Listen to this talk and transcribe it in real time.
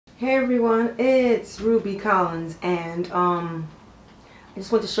Hey everyone, it's Ruby Collins, and I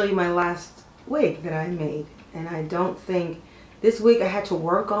just want to show you my last wig that I made. And I don't think this wig, I had to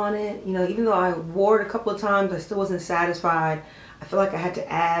work on it. You know, even though I wore it a couple of times, I still wasn't satisfied. I feel like I had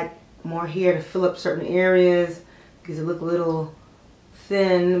to add more hair to fill up certain areas because it looked a little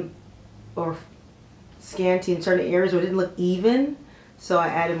thin or scanty in certain areas, or it didn't look even. So I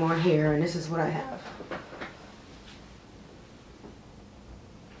added more hair, and this is what I have.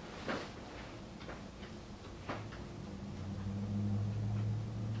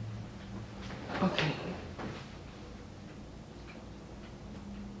 Okay.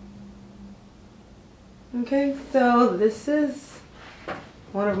 Okay, so this is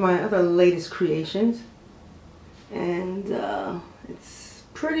one of my other latest creations, and it's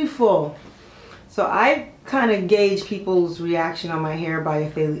pretty full. So I kind of gauge people's reaction on my hair by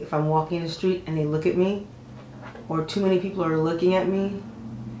if I'm walking in the street and they look at me, or too many people are looking at me,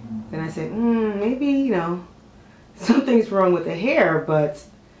 then I say, maybe, you know, something's wrong with the hair, but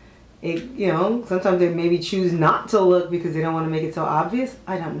you know, sometimes they maybe choose not to look because they don't want to make it so obvious.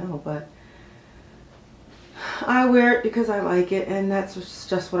 I don't know, but I wear it because I like it, and that's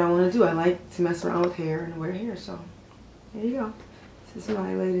just what I want to do. I like to mess around with hair and wear hair, so there you go. This is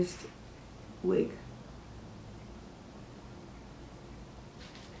my latest wig.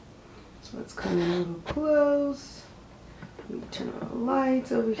 So let's come in a little close. Let me turn on the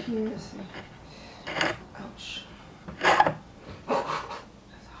lights over here. Let's see. Ouch.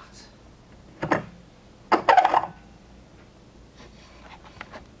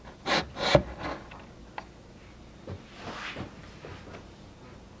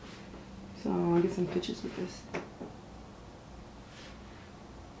 So I want to get some pictures with this.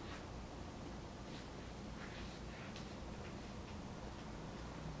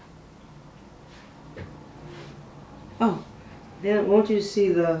 Oh, then I want you to see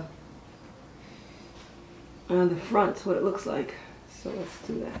the front, what it looks like. So let's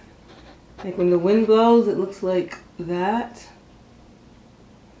do that. Like when the wind blows, it looks like that.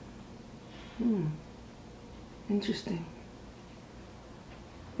 Interesting.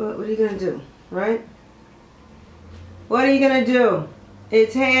 But what are you gonna do, right? What are you gonna do?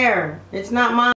 It's hair. It's not mine.